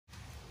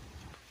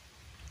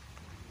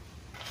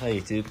Hey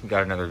YouTube,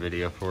 got another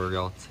video for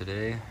y'all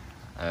today.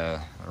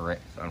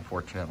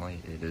 Unfortunately,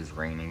 it is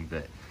raining,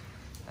 but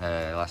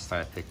last night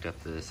I picked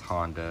up this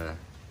Honda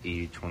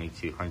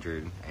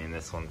EU2200, and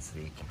this one's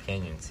the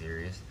companion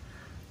series.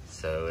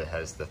 So it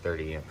has the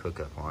 30 amp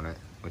hookup on it,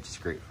 which is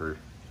great for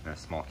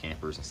small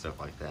campers and stuff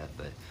like that.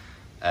 But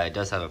it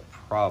does have a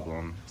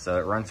problem. So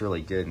it runs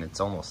really good, and it's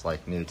almost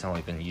like new. It's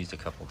only been used a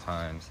couple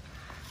times,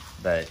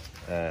 but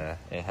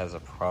it has a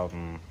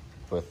problem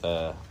with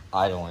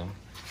idling.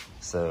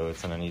 So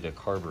it's gonna need a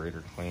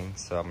carburetor clean.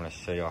 So I'm gonna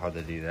show y'all how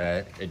to do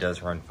that. It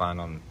does run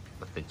fine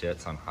with the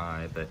jets on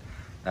high, but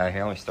I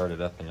can only start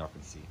it up and y'all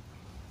can see.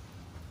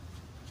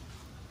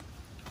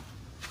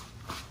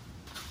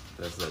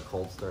 That's the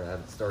cold start. I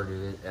haven't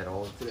started it at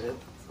all today.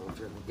 So I'll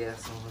turn the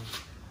gas on,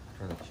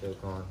 turn the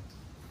choke on,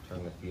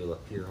 turn the fuel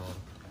up here on.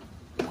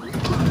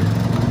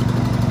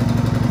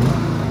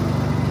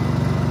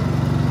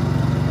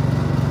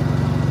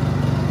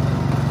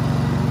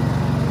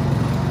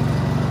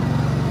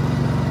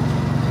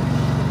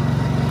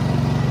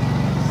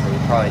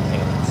 Probably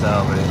can't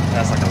tell, but it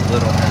has like a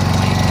little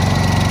hesitation.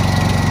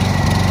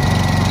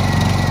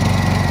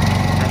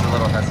 It has a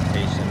little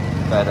hesitation,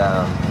 but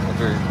if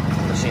your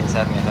machine's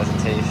having a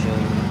hesitation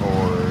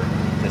or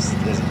this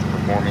isn't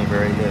performing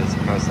very good, it's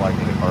most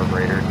likely the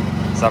carburetor.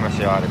 So I'm gonna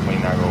show you how to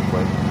clean that real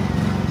quick.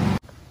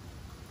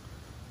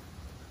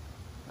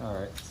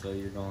 Alright, so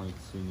you're going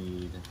to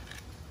need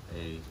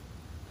a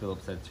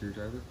Phillips head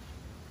screwdriver.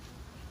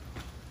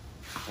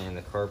 And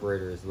the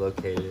carburetor is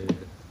located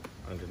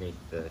underneath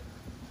the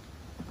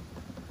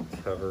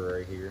cover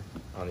right here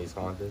on these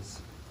Hondas.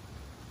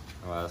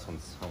 Oh, this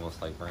one's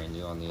almost like brand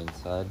new on the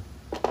inside.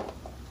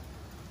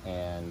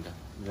 And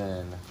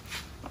then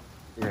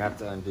you're gonna have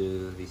to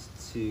undo these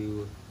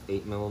two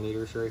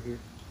 8mm right here.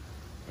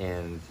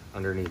 And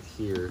underneath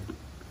here,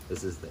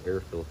 this is the air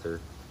filter.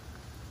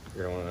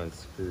 You're gonna want to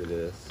unscrew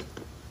this.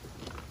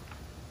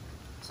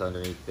 So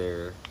underneath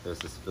there's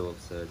this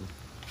Phillips head,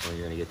 and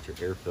you're gonna get your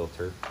air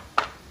filter.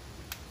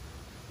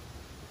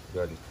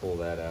 Go ahead and pull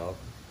that out.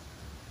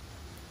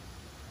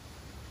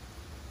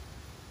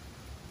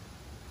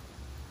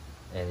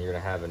 And you're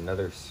gonna have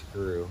another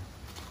screw.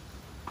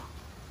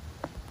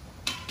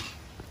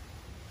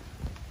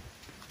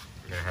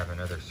 You're gonna have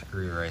another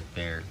screw right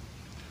there.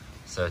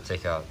 So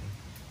take out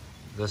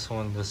this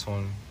one, and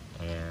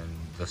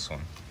this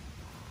one.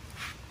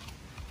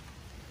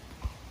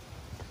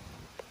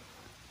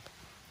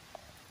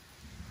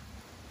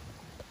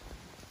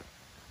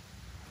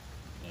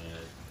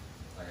 And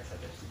like I said,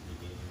 that should be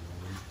getting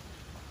removed.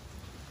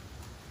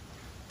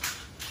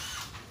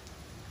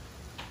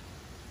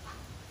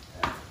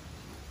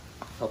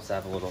 Helps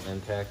have a little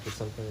impact or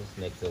something, just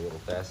makes it a little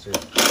faster.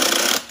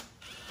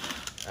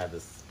 I have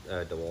this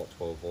DeWalt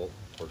 12 volt,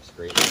 works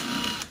great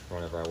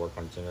whenever I work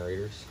on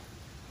generators.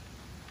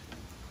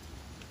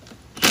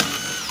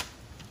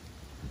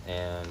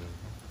 And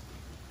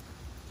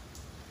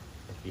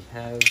if you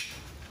have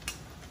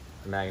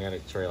a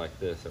magnetic tray like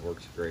this, it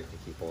works great to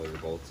keep all your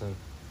bolts in.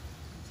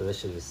 So this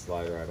should just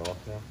slide right off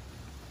now.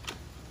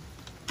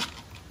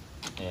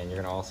 And you're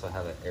gonna also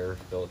have an air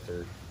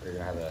filter, or you're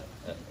gonna have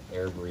an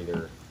air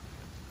breather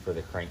for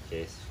the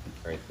crankcase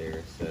right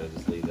there, so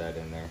just leave that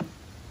in there.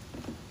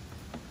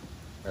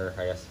 Or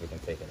I guess we can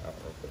take it out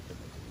real quick if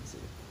it's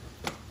easy.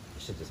 It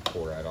should just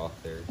pour right off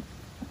there.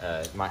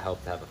 It might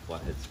help to have a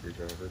flathead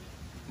screwdriver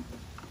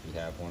if you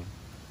have one,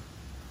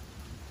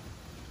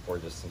 or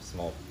just some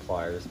small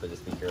pliers, but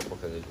just be careful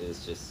because it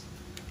is just,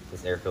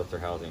 this air filter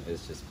housing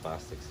is just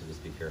plastic, so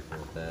just be careful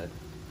with that.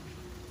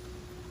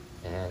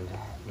 And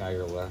now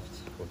you're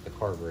left with the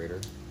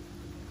carburetor.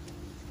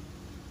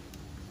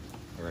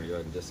 We're gonna go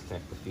ahead and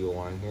disconnect the fuel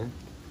line here.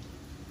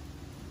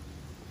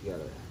 You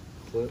got a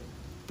clip,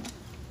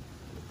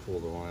 pull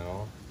the line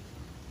off,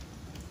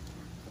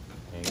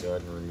 and go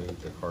ahead and remove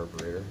the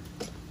carburetor.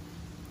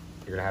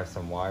 You're gonna have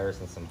some wires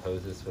and some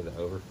hoses for the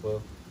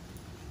overflow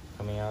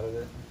coming out of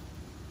it,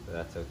 but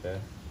that's okay.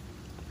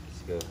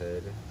 Just go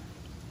ahead.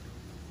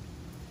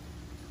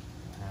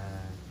 I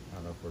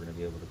don't know if we're gonna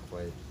be able to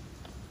quite.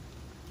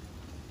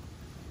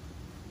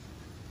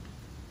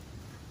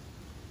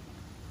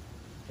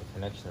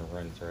 Connection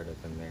runs right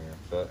up in there,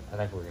 but I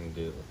think we're going to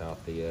do it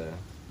without the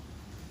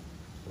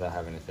without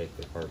having to take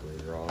the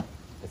carburetor off.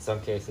 In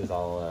some cases,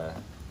 I'll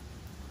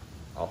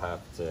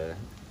have to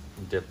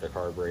dip the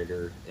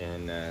carburetor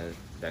in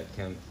that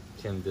Chem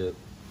Dip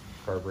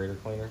carburetor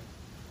cleaner.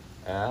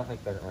 I don't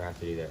think that we're going to have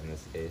to do that in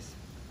this case.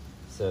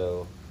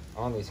 So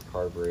on these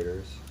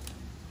carburetors,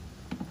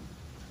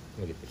 let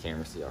me get the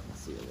camera so y'all can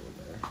see a little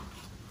better.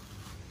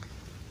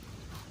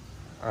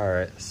 All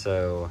right,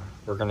 so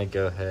we're going to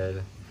go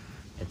ahead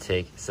and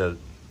take, so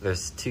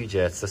there's two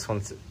jets. This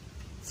one's,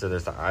 so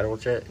there's the idle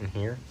jet in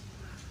here,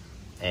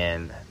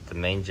 and the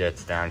main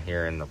jet's down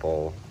here in the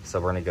bowl.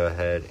 So we're gonna go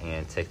ahead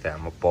and take that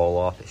bowl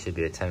off. It should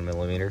be a 10mm.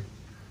 All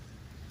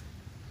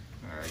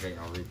right, I got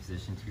y'all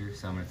repositioned here.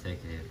 So I'm gonna take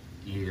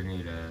you either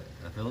need a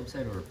Phillips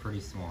head or a pretty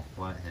small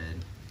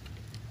flathead.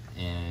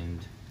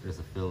 And there's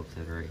a Phillips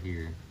head right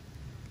here.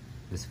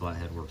 This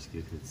flathead works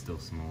good because it's still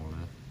small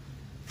enough.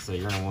 So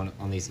you're gonna want,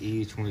 on these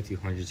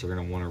EU2200s, you're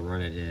gonna wanna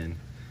run it in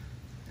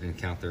and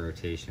count the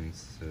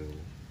rotations. So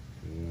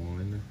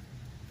 1,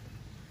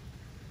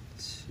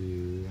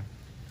 2,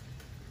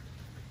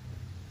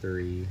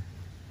 3,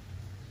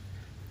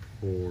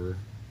 4,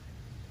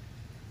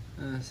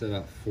 so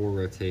about 4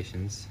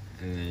 rotations,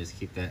 and then just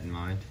keep that in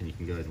mind, and you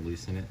can go ahead and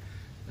loosen it.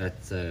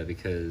 That's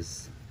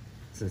because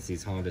since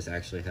these Hondas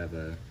actually have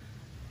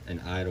an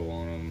idle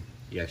on them,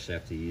 you actually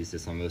have to use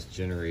this. On most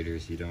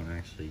generators, you don't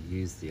actually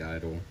use the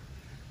idle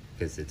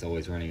because it's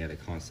always running at a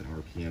constant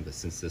RPM, but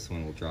since this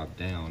one will drop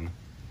down,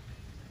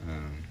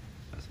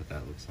 that's what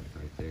that looks like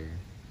right there.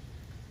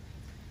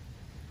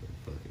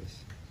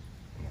 Focus.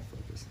 Come on,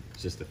 focus.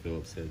 It's just a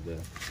Phillips head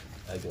though.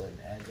 I'll go ahead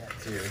and add that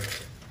to your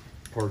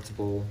parts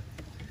bowl.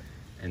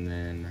 And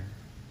then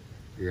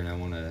you're gonna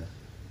wanna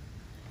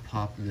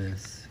pop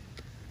this.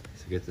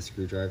 So get the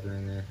screwdriver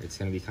in there. It's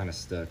gonna be kind of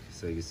stuck,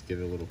 so you just give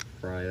it a little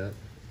pry up.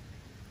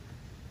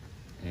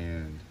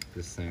 And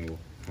this thing will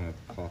kind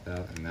of pop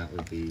out, and that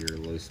would be your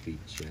low speed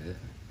jet.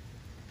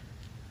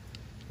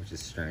 Which is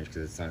strange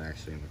because it's not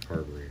actually in the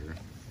carburetor.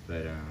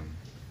 But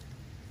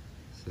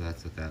so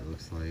that's what that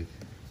looks like.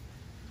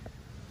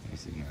 Let me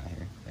see now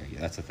here. There you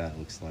go. That's what that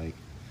looks like.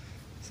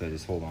 So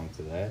just hold on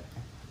to that.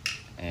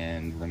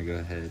 And we're gonna go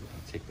ahead and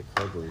take the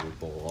carburetor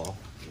bowl off.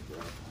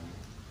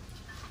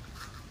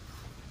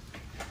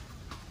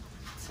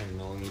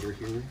 10mm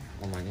here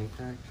on my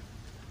impact.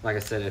 Like I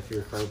said, if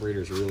your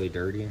carburetor is really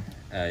dirty,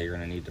 you're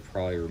gonna need to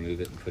probably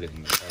remove it and put it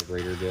in the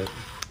carburetor dip.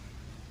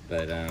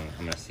 But I'm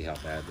gonna see how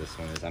bad this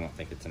one is. I don't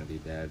think it's gonna be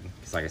bad,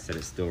 because like I said,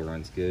 it still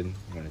runs good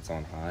when it's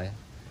on high.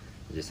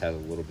 It just has a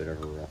little bit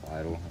of a rough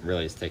idle. I'm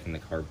really just taking the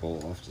carb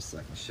bowl off just so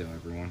I can show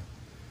everyone.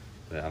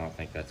 But I don't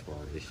think that's where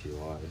our issue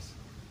lies.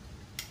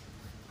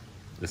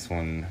 This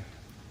one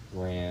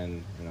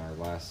ran in our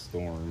last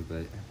storm,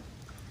 but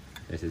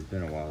it has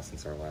been a while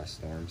since our last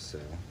storm, so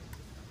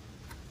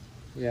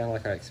yeah,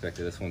 like I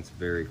expected, this one's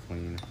very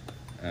clean.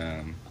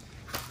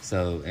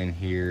 So in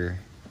here,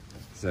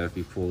 so if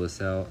you pull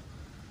this out,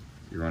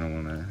 you're gonna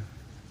wanna,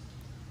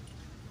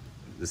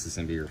 this is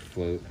gonna be your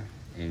float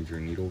and your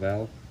needle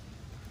valve.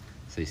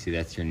 So you see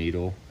that's your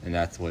needle, and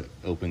that's what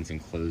opens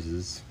and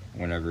closes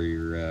whenever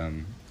your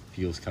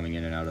fuel's coming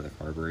in and out of the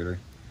carburetor.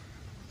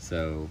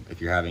 So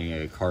if you're having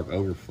a carb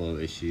overflow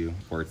issue,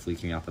 or it's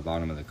leaking out the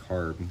bottom of the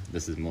carb,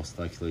 this is most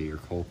likely your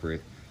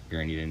culprit.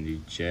 You're gonna need a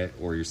new jet,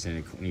 or you're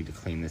gonna need to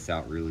clean this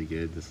out really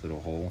good, this little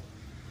hole.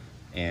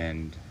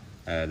 And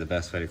the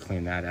best way to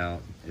clean that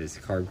out is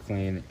carb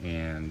clean,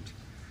 and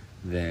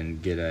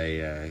then get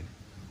a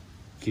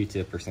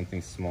Q-tip or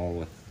something small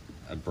with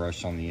a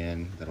brush on the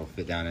end that'll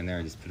fit down in there,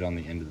 and just put it on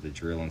the end of the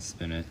drill and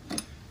spin it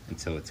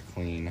until it's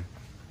clean. Let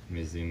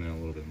me zoom in a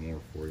little bit more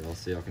for y'all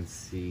so y'all can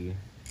see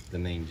the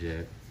main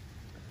jet.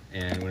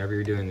 And whenever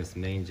you're doing this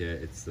main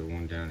jet, it's the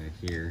one down in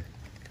here.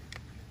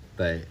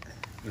 But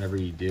whenever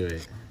you do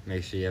it,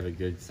 make sure you have a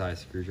good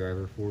size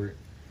screwdriver for it.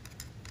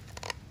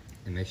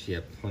 And make sure you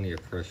have plenty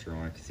of pressure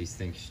on it, because these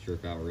things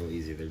strip out real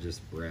easy. They're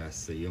just brass,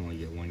 so you only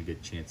get one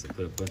good chance to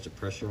put a bunch of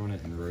pressure on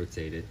it and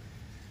rotate it,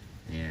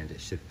 and it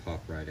should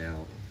pop right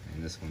out.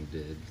 And this one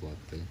did,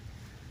 luckily.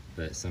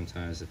 But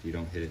sometimes if you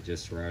don't hit it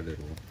just right,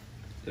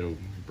 it'll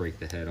break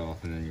the head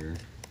off, and then you're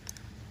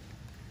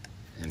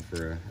in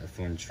for a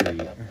fun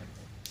treat.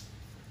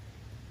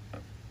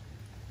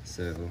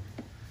 So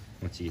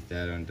once you get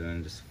that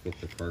undone, just flip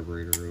the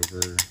carburetor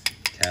over,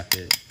 tap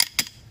it,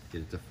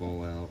 get it to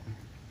fall out,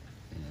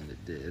 and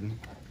it did.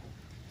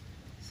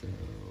 So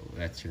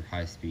that's your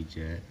high-speed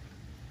jet,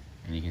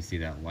 and you can see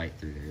that light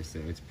through there, so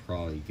it's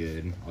probably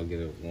good. I'll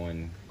give it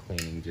one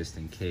cleaning just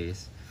in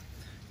case.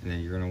 And then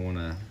you're gonna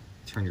wanna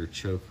turn your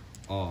choke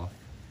off,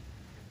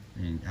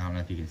 and I don't know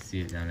if you can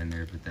see it down in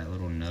there, but that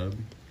little nub,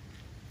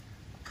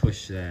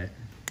 push that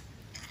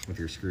with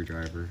your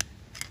screwdriver.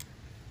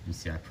 You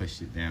see I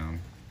pushed it down,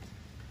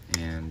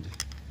 and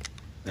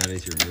that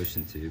is your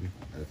motion tube.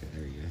 Okay,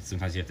 there you go.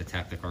 Sometimes you have to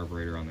tap the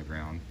carburetor on the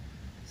ground.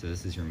 So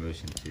this is your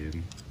motion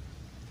tube,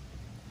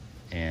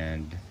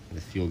 and the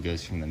fuel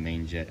goes from the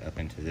main jet up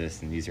into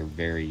this, and these are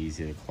very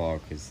easy to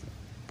clog because,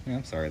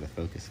 I'm sorry, the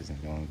focus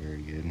isn't going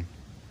very good.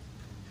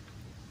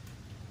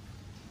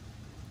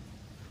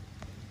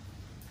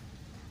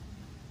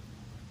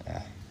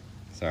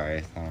 Sorry,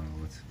 I don't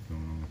know what's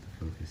going on with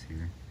the focus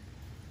here.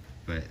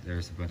 But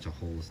there's a bunch of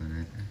holes in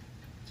it,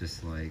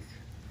 just like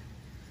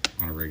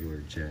on a regular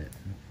jet.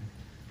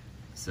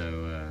 So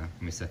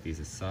let me set these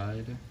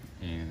aside,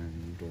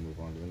 and we'll move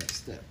on to the next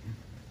step.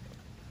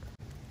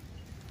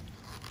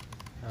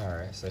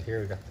 Alright, so here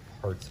we got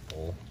the parts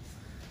bowl.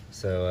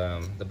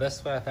 So the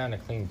best way I found to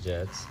clean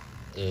jets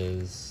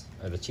is,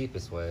 or the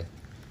cheapest way,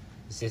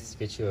 is just to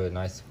get you a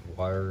nice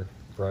wire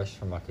brush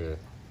from like a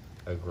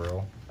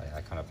grill.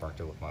 I kind of burnt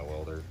it with my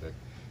welder, but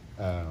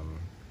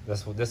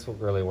this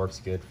really works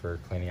good for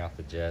cleaning out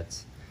the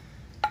jets.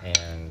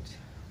 And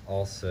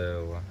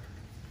also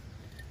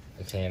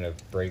a can of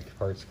brake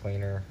parts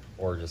cleaner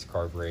or just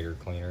carburetor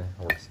cleaner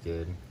works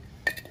good.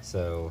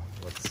 So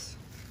let's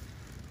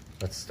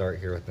start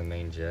here with the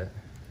main jet.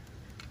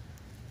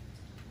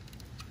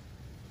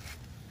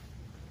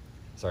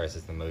 sorry, this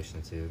is the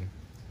motion tube.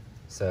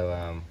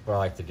 So what I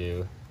like to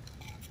do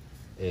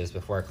is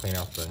before I clean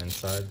out the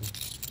inside,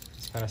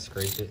 just kind of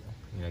scrape it,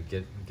 you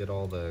know, get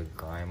all the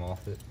grime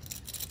off it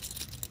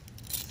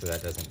so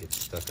that doesn't get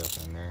stuck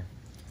up in there.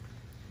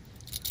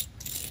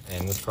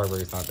 And this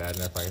carburetor is not bad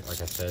enough,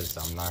 like I said, so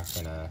I'm not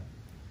gonna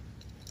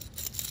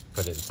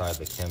put it inside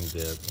the chem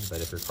dip, but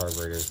if your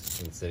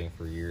carburetor's been sitting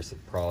for years, it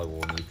probably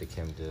will need the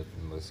chem dip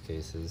in most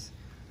cases.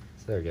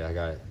 So there we go,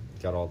 I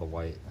got all the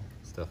white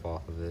stuff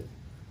off of it.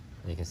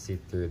 And you can see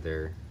through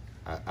there.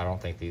 I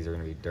don't think these are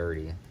gonna be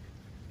dirty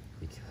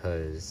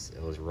because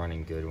it was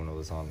running good when it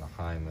was on the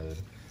high mode.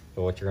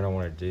 But what you're gonna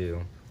wanna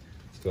do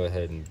is go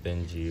ahead and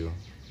bend you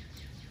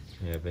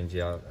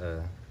out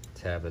a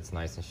tab that's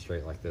nice and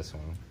straight like this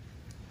one.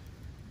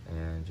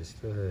 And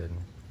just go ahead and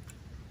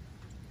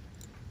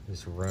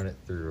just run it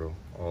through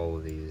all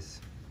of these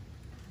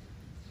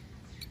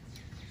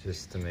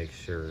just to make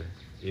sure,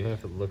 even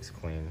if it looks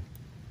clean,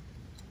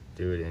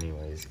 do it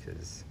anyways,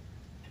 because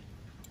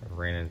I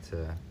ran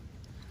into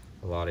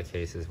a lot of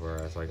cases where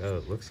I was like, oh,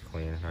 it looks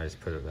clean, and I just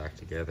put it back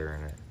together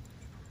and it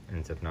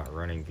ends up not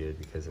running good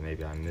because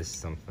maybe I missed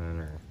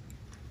something.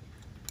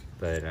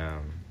 But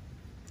a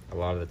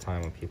lot of the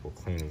time when people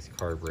clean these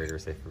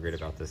carburetors, they forget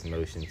about this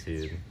motion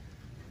tube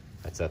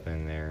that's up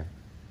in there,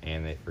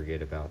 and they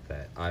forget about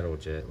that idle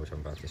jet, which I'm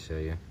about to show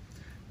you. And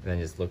then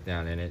just look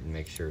down in it and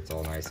make sure it's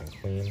all nice and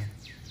clean.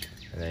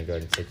 And then go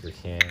ahead and take your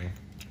can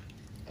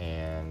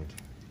and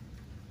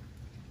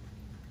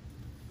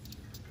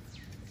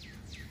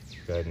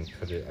go ahead and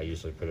put it, I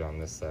usually put it on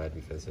this side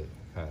because it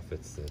kind of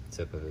fits the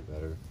tip of it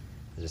better.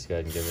 Just go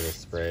ahead and give it a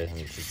spray, and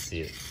you should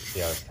see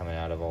how it's coming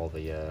out of all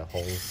the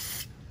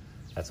holes.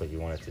 That's what you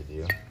want it to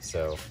do.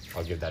 So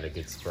I'll give that a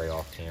good spray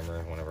off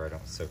camera whenever I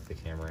don't soak the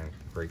camera in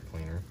brake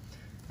cleaner.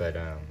 But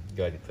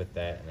go ahead and put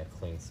that in a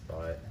clean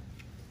spot.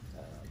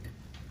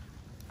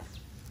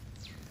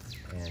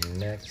 And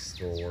next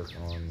we'll work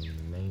on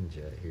the main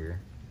jet here.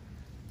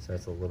 So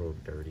it's a little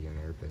dirty in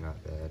there, but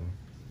not bad.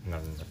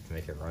 Not enough to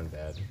make it run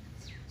bad.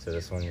 So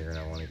this one you're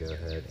gonna wanna go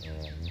ahead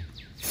and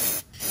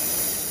this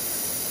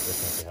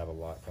one should have a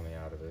lot coming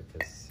out of it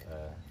because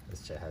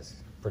this jet has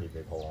a pretty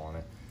big hole on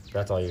it.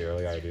 That's all you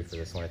really gotta do for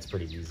this one. It's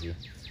pretty easy.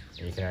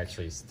 And you can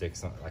actually stick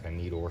something like a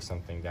needle or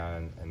something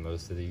down in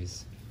most of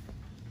these.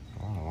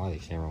 I don't know why the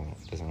camera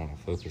doesn't want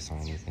to focus on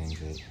anything,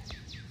 but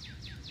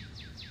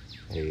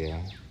there you go.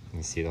 You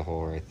can see the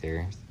hole right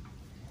there.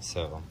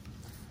 So,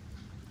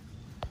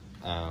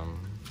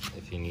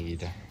 if you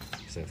need,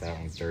 so if that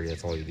one's dirty,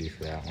 that's all you do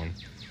for that one.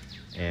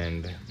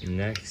 And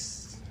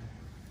next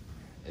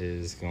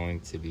is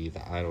going to be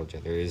the idle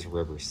jet. There is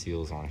rubber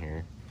seals on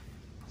here,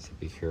 so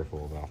be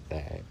careful about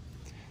that.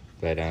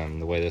 But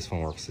the way this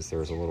one works is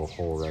there's a little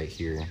hole right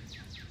here,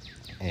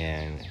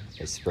 and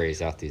it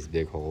sprays out these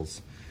big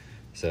holes.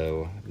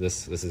 So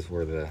this is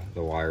where the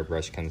wire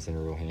brush comes in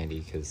real handy,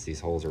 because these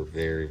holes are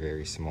very,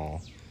 very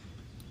small.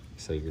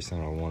 So you're just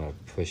gonna wanna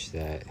push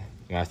that.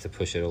 You have to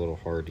push it a little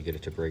hard to get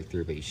it to break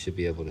through, but you should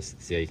be able to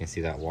see how you can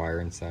see that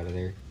wire inside of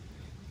there.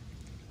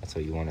 That's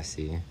what you wanna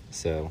see.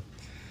 So,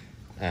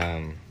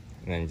 and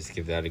then just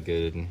give that a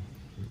good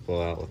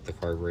blow out with the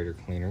carburetor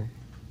cleaner.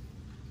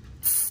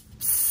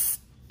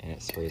 And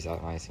it sprays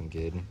out nice and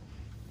good.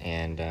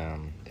 And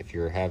if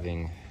you have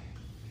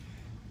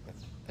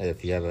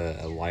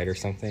a light or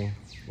something,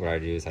 what I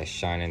do is I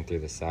shine in through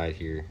the side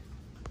here.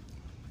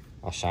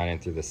 I'll shine in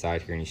through the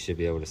side here, and you should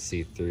be able to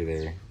see through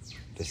there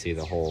to see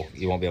the hole.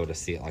 You won't be able to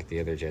see it like the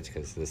other jets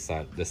because this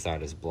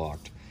side is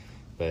blocked.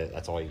 But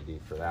that's all you do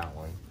for that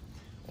one.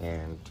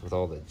 And with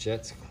all the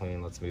jets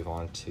clean, let's move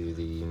on to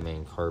the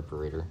main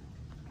carburetor.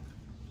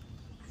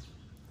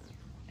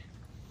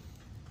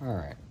 All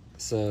right,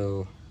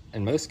 so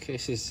in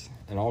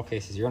all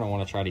cases, you're gonna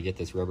wanna try to get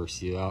this rubber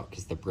seal out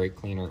because the brake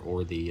cleaner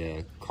or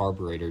the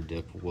carburetor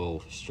dip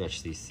will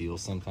stretch these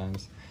seals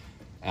sometimes.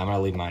 I'm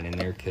gonna leave mine in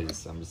there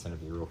because I'm just gonna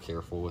be real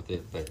careful with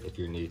it, but if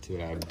you're new to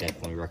it, I would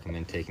definitely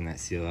recommend taking that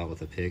seal out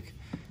with a pick.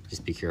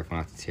 Just be careful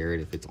not to tear it.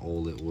 If it's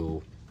old, it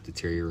will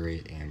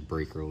deteriorate and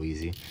break real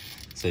easy.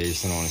 So you're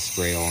just gonna wanna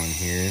spray all in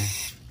here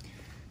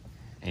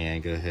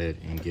and go ahead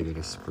and give it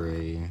a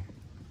spray.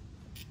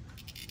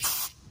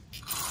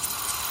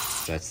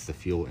 That's the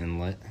fuel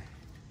inlet.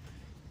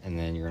 And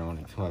then you're gonna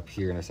wanna come up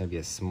here, and there's gonna be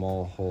a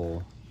small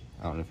hole.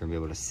 I don't know if you're gonna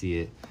be able to see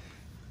it.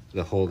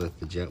 The hole that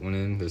the jet went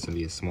in, there's gonna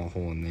be a small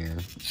hole in there.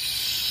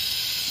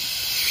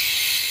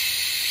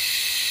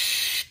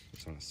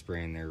 Just wanna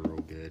spray in there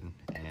real good.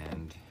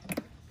 And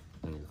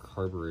then your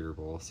carburetor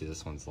bowl, see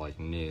this one's like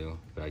new,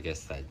 but I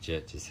guess that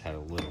jet just had a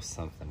little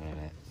something in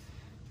it.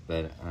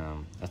 But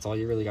that's all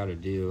you really gotta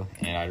do.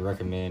 And I'd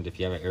recommend, if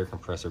you have an air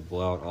compressor,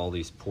 blow out all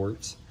these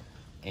ports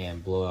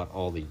and blow out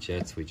all the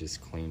jets we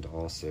just cleaned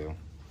also.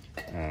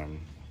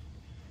 And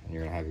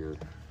you're gonna have your,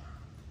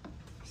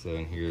 so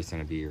in here is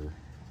gonna be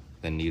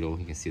the needle.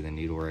 You can see the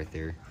needle right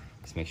there.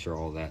 Just make sure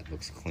all that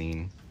looks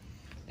clean.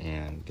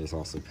 And there's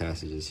also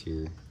passages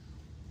here.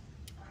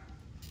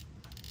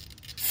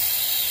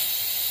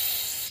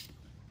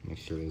 Make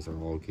sure those are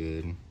all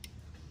good.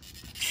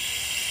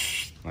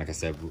 Like I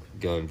said,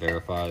 go and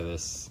verify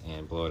this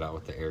and blow it out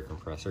with the air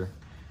compressor.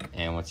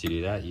 And once you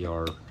do that, you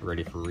are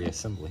ready for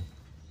reassembly.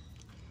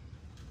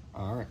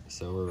 All right,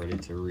 so we're ready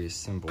to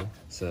reassemble.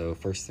 So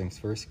first things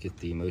first, get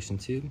the motion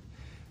tube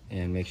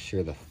and make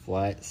sure the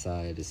flat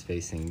side is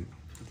facing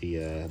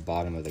the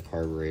bottom of the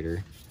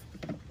carburetor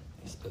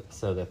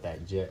so that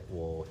that jet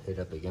will hit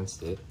up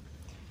against it.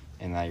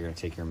 And now you're gonna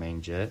take your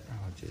main jet,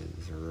 which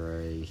is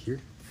right here.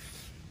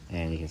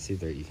 And you can see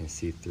there, you can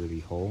see through the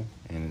hole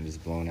and it is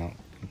blown out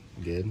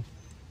good.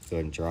 Go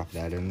ahead and drop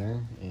that in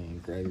there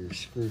and grab your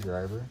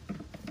screwdriver.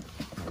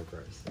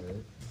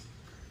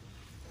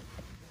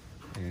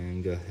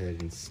 And go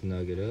ahead and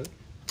snug it up.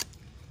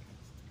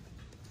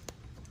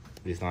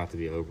 These don't have to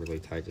be overly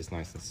tight, just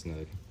nice and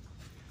snug.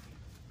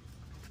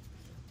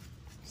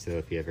 So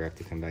if you ever have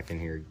to come back in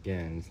here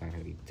again, it's not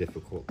going to be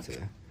difficult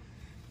to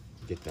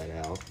get that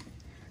out.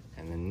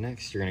 And then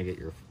next, you're going to get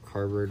your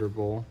carburetor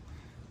bowl.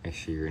 Make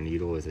sure your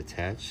needle is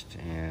attached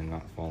and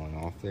not falling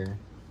off there.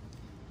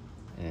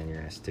 And you're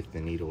going to stick the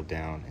needle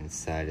down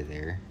inside of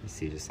there. You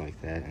see, just like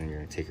that. And then you're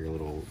going to take your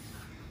little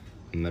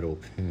metal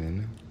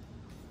pin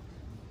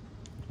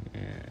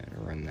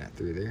and run that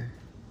through there.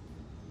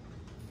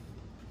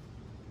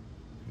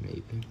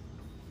 Maybe.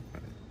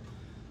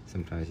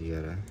 Sometimes you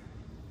gotta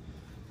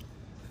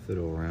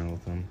fiddle around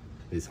with them.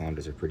 These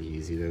Hondas are pretty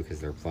easy though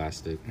because they're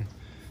plastic.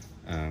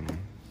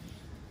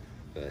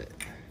 But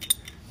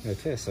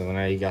okay, so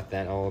now you got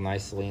that all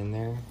nicely in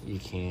there, you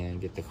can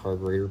get the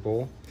carburetor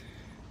bowl,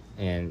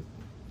 and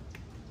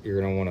you're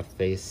gonna want to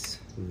face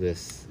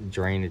this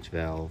drainage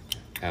valve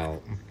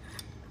out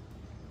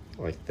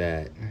like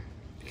that,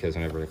 because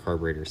whenever the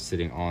carburetor is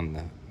sitting on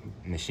the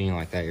machine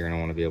like that, you're gonna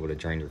want to be able to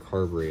drain your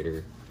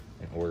carburetor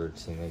in order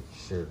to make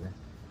sure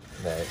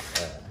that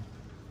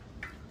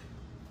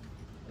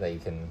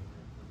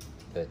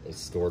that it's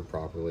stored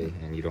properly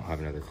and you don't have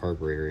another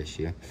carburetor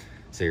issue.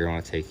 So you're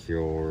gonna take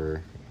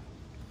your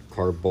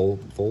carb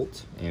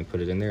bolt and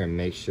put it in there and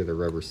make sure the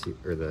rubber seal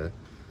or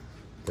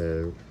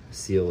the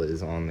seal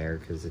is on there,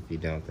 because if you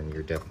don't, then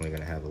you're definitely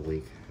gonna have a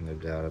leak, no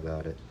doubt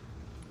about it.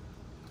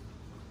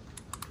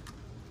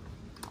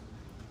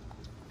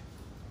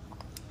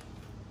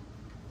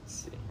 Let's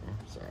see here,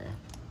 sorry.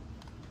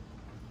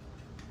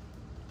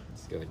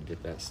 Let's go ahead and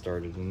get that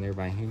started in there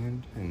by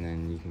hand, and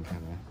then you can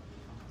kind of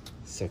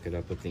suck it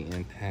up with the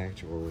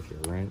impact or with your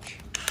wrench.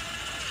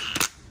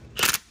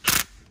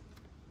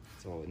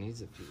 That's all it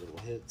needs, a few little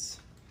hits.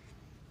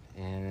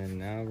 And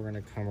now we're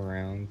gonna come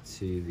around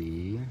to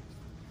the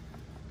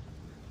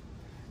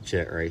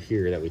jet right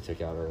here that we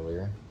took out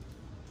earlier.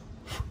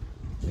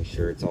 Make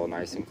sure it's all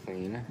nice and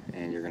clean,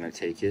 and you're gonna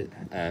take it.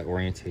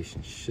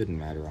 Orientation shouldn't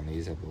matter on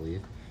these, I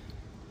believe,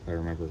 if I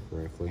remember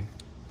correctly.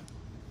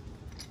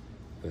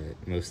 But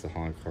most of the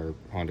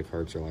Honda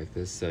carbs are like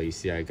this. So you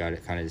see I got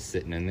it kind of just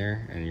sitting in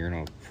there, and you're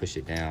gonna push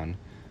it down,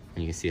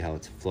 and you can see how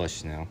it's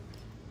flush now.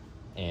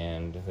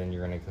 And then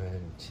you're gonna go ahead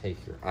and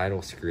take your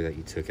idle screw that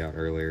you took out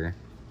earlier,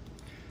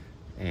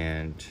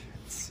 and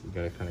you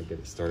gotta kind of get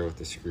it started with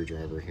the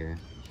screwdriver here.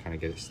 Kind of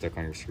get it stuck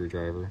on your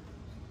screwdriver,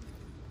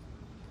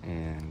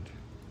 and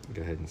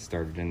go ahead and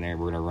start it in there.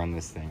 We're gonna run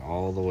this thing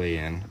all the way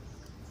in.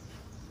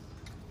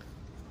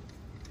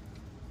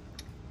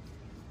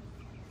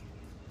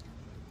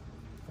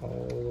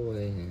 All the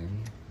way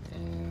in,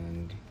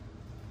 and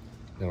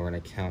then we're gonna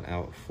count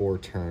out 4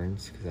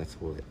 turns, because that's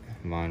what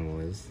mine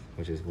was,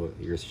 which is what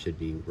yours should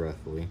be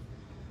roughly.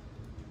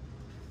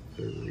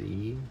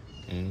 3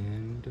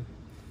 and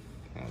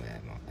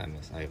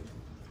I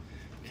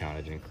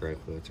counted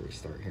incorrectly. Let's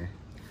restart here.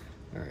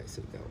 All right,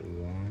 so we've got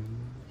 1,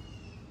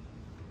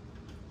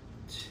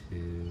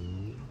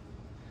 2,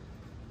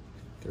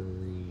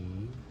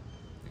 3,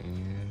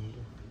 and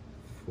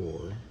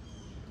 4.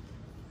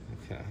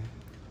 Okay.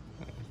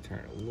 Turn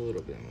it a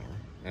little bit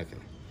more. Okay,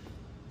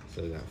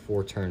 so we got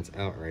 4 turns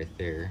out right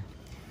there,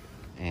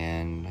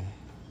 and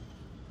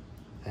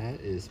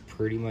that is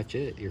pretty much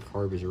it. Your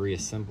carb is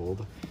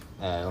reassembled.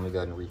 Let me go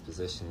ahead and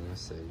reposition you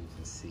so you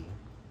can see.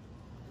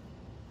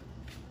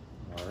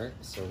 All right,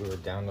 so we're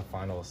down to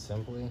final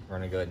assembly. We're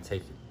gonna go ahead and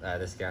take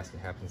this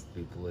gasket happens to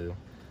be blue,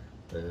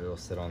 but it'll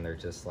sit on there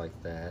just like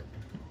that.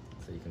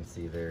 So you can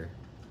see there,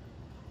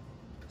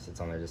 it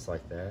sits on there just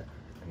like that.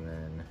 And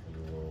then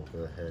you will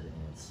go ahead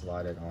and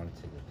slide it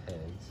onto the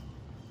pegs.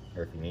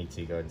 Or if you need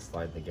to, go ahead and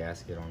slide the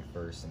gasket on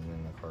first and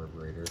then the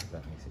carburetor.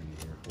 That makes it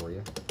easier for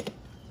you.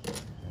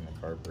 And the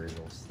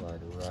carburetor will slide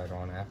right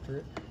on after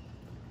it.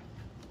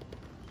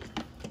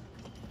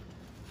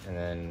 And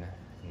then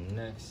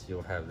next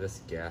you'll have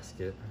this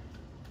gasket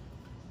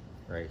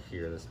right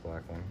here, this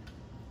black one.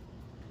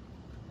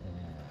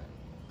 And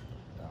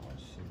that one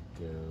should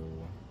go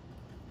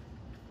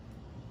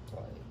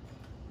like,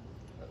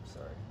 oh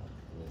sorry,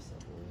 this I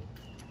believe.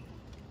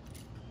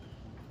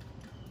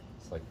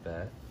 It's like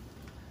that.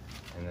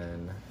 And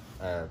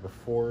then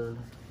before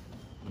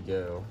you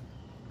go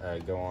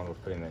on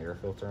with putting the air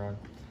filter on,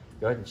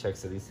 go ahead and check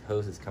so these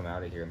hoses come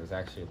out of here, and there's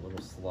actually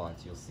little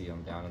slots. You'll see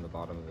them down in the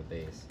bottom of the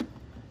base.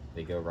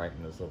 They go right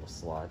in those little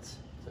slots,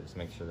 so just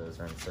make sure those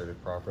are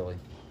inserted properly.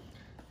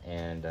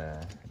 and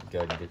go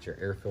ahead and get your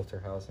air filter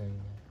housing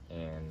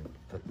and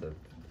put the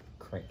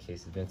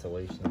crankcase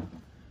ventilation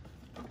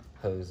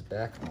hose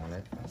back on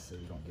it so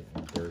you don't get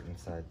any dirt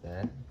inside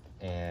that.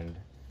 And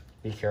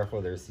be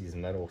careful, there's these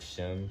metal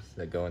shims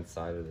that go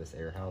inside of this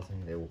air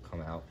housing. They will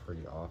come out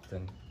pretty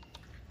often,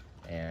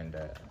 and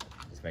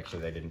just make sure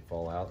they didn't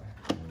fall out.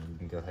 And you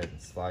can go ahead and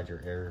slide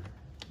your air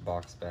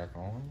box back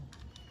on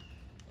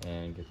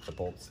and get the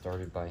bolt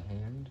started by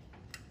hand.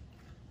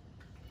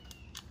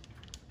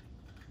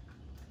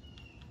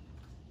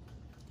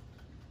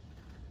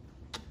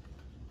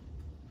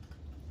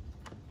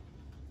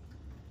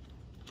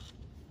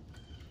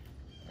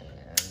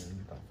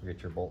 And don't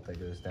forget your bolt that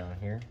goes down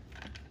here.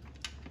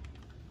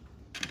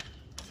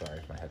 Sorry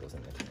if my head was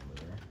in the camera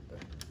there, but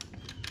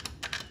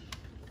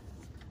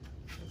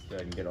let's go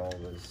ahead and get all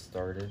of those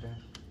started.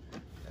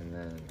 And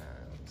then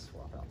let's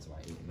swap out to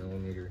my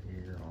 8mm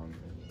here on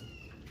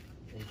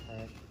the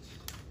impact.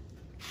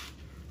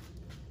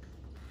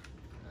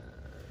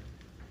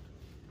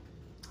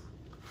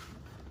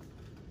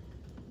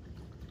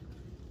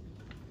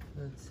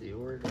 Let's see,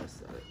 where did I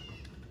set it?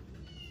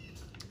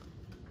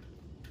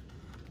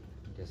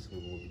 I guess we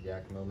will be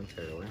back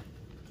momentarily.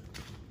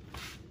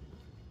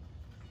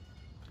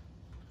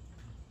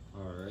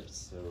 Alright,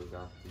 so we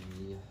got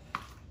the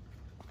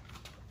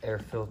air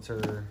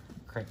filter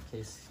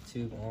crankcase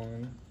tube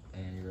on,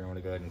 and you're going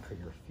to go ahead and put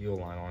your fuel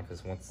line on,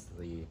 because once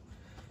the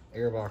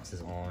air box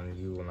is on,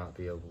 you will not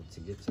be able to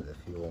get to the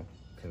fuel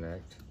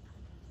connect.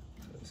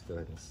 So just go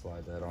ahead and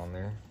slide that on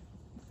there.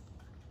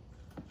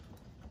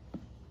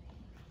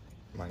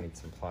 Might need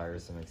some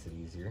pliers, so it makes it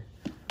easier.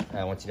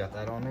 Once you got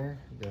that on there,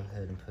 go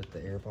ahead and put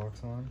the air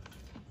box on.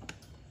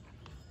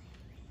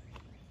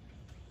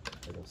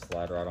 It'll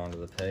slide right onto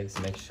the pegs.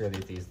 Make sure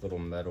that these little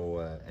metal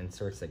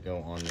inserts that go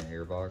on the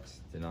air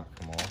box do not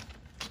come off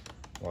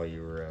while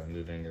you were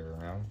moving it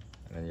around.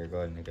 And then you're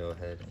going to go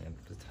ahead and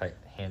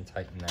hand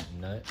tighten that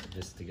nut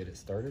just to get it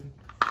started.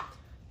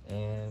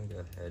 And go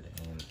ahead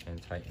and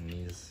hand tighten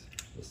these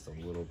just a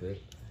little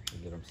bit to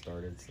get them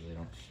started so they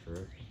don't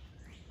strip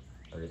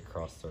or get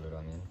cross-threaded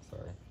on you,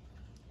 sorry.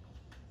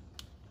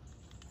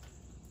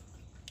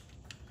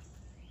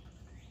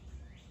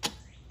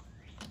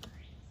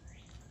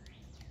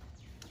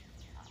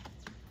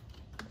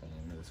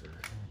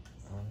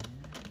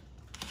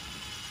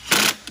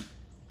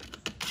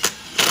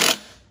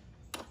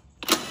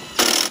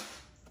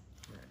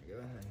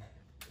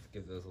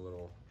 Give those a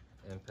little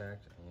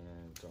impact,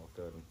 and don't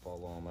go ahead and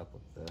follow them up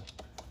with the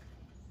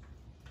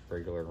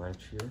regular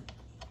wrench here,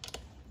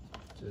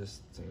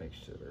 just to make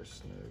sure they're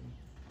smooth.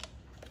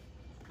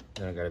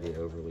 They don't got to be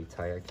overly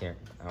tight. I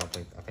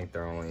think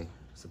they're only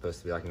supposed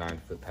to be like 9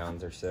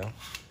 foot-pounds or so.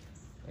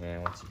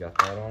 And once you got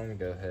that on,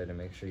 go ahead and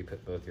make sure you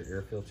put both your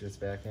air filters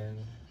back in.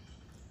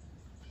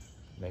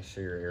 Make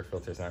sure your air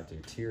filter's not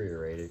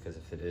deteriorated, because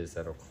if it is,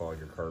 that'll clog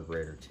your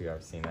carburetor too.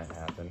 I've seen that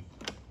happen.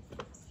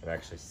 I've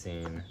actually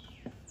seen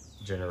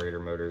generator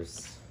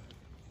motors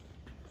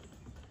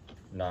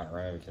not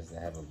run because they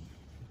have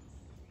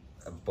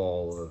a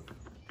ball of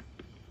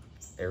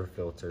air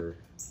filter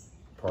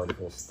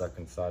particles stuck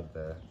inside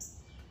the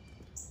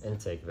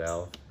intake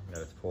valve. You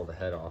know, to pull the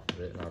head off of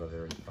it, not a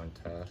very fun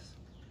task,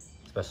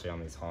 especially on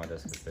these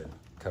Hondas because they're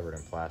covered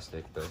in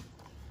plastic. But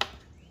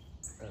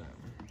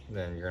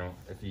then you're gonna,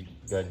 if you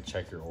go ahead and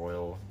check your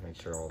oil, make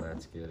sure all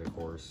that's good, of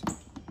course.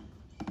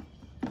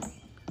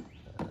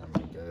 I'm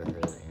gonna go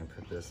ahead and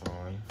put this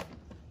on.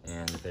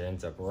 And if it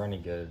ends up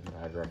running good,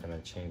 I'd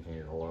recommend changing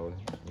your oil.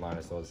 You might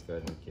as well just go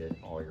ahead and get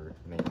all your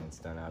maintenance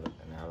done out of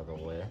the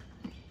way.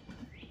 So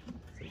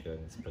go ahead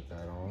and just put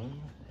that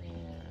on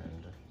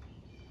and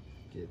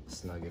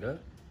snug it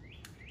up.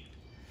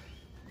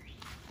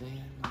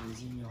 Then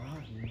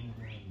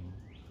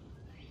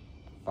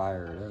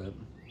fire it up.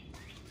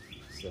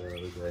 So go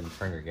ahead and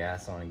turn your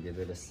gas on and give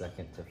it a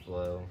second to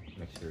flow.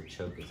 Make sure your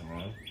choke is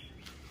on.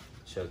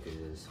 Choke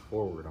is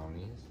forward on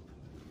these.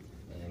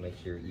 And make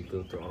sure your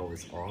eco throttle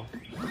is off.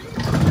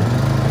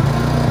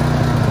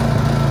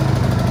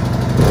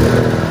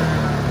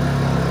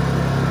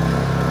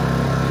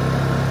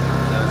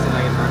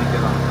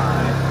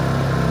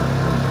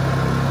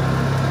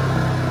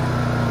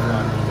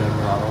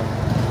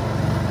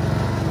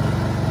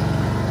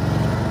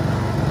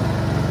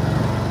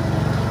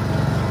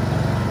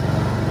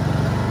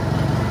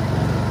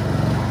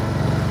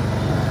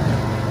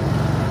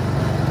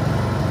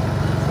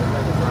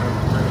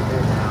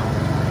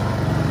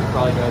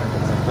 Probably go ahead and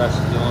put some fresh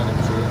fuel in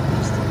it too,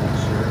 just to make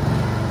sure.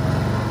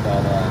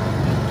 But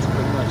that's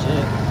pretty much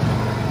it.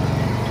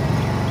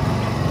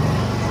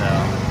 So,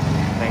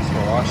 thanks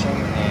for watching,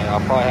 and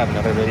I'll probably have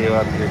another video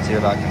up here too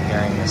about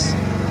comparing this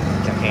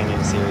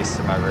companion series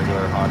to my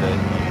regular Honda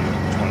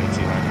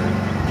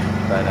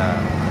EU2200. But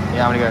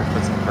yeah, I'm gonna go ahead and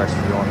put some fresh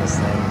fuel in this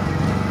thing,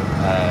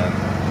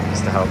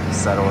 just to help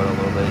settle it a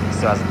little bit. It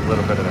still has a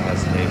little bit of a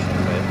hesitation,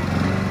 but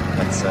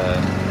that's the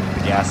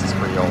gas is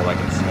pretty old, I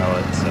can smell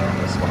it, so I'm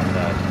gonna swap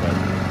that. But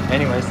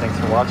anyways, thanks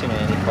for watching, and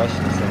any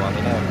questions, then let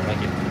me know.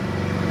 Thank you.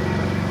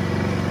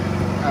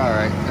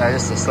 Alright,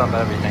 just to sum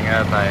everything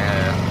up, I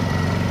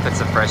put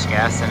some fresh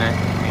gas in it,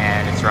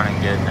 and it's running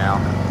good now.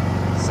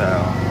 So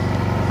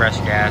fresh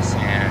gas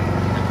and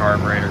the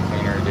carburetor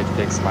cleaner did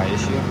fix my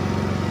issue.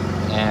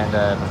 And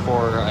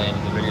before I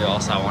end the video,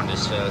 also I wanted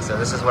to show, so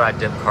this is what I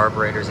dip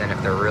carburetors in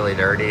if they're really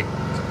dirty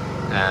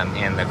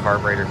and the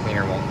carburetor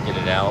cleaner won't get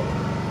it out.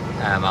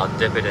 I'll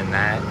dip it in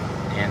that.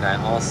 And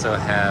I also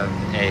have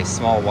a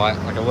small wire,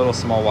 like a little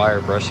small wire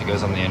brush that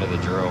goes on the end of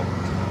the drill,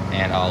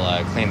 and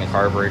I'll clean the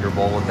carburetor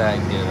bowl with that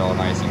and get it all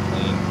nice and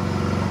clean.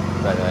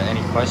 But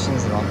any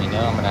questions, then let me know.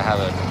 I'm gonna have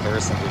a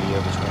comparison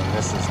video between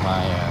this is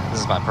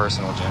my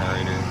personal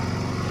generator.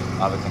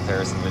 I'll have a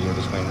comparison video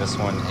between this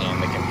one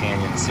and the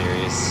companion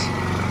series.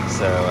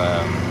 So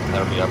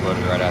that'll be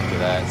uploaded right after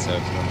that. So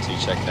if you want to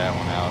check that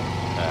one out,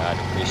 I'd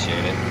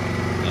appreciate it.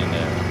 And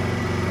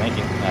thank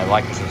you.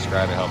 Like and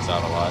subscribe, it helps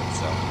out a lot.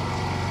 So.